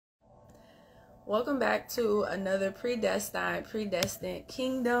Welcome back to another Predestined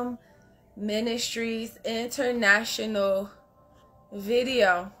Kingdom Ministries International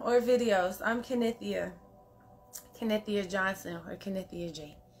video or videos. I'm Kennethia Johnson, or Kennethia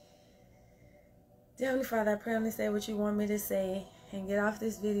J. Dear Heavenly Father, I pray only say what you want me to say and get off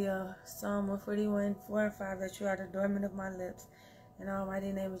this video. Psalm 141, 4 and 5, that you are the adornment of my lips. In the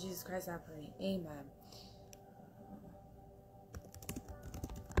almighty name of Jesus Christ, I pray. Amen.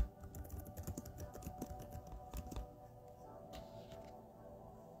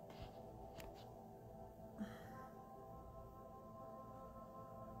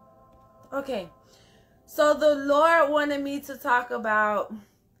 Okay, so the Lord wanted me to talk about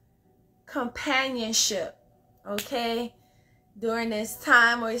companionship, okay? During this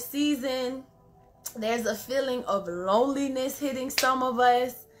time or season, there's a feeling of loneliness hitting some of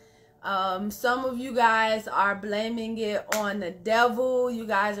us. Some of you guys are blaming it on the devil. You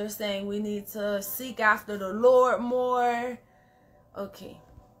guys are saying we need to seek after the Lord more. Okay,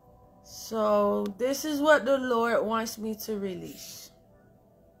 so this is what the Lord wants me to release.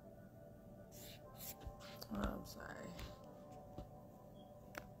 Oh, I'm sorry.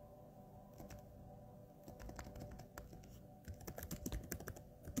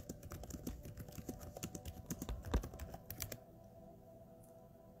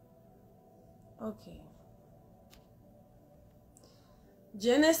 Okay.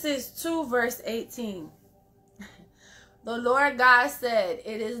 Genesis 2 verse 18. The Lord God said,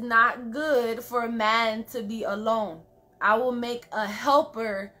 "It is not good for man to be alone. I will make a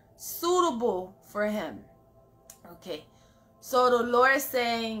helper suitable for him." Okay, so the Lord is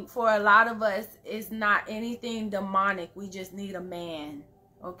saying for a lot of us, it's not anything demonic. We just need a man.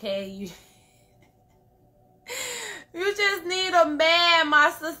 Okay, you just need a man,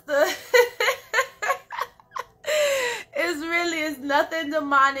 my sister. It's nothing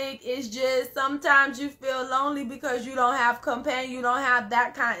demonic. It's just sometimes you feel lonely because you don't have companion. You don't have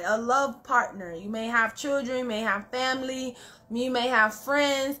that kind of love partner. You may have children, you may have family, you may have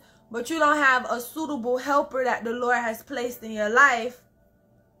friends, but you don't have a suitable helper that the Lord has placed in your life.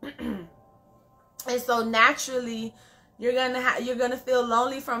 And so naturally, you're gonna feel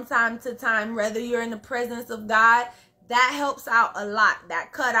lonely from time to time, whether you're in the presence of God. That helps out a lot.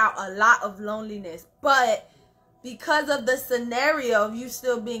 That cut out a lot of loneliness. But because of the scenario of you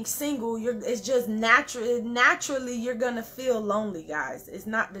still being single, it's just naturally you're gonna feel lonely, guys. It's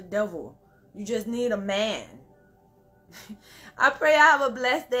not the devil. You just need a man. I pray I have a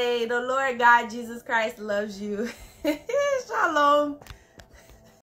blessed day. The Lord God, Jesus Christ, loves you. Shalom.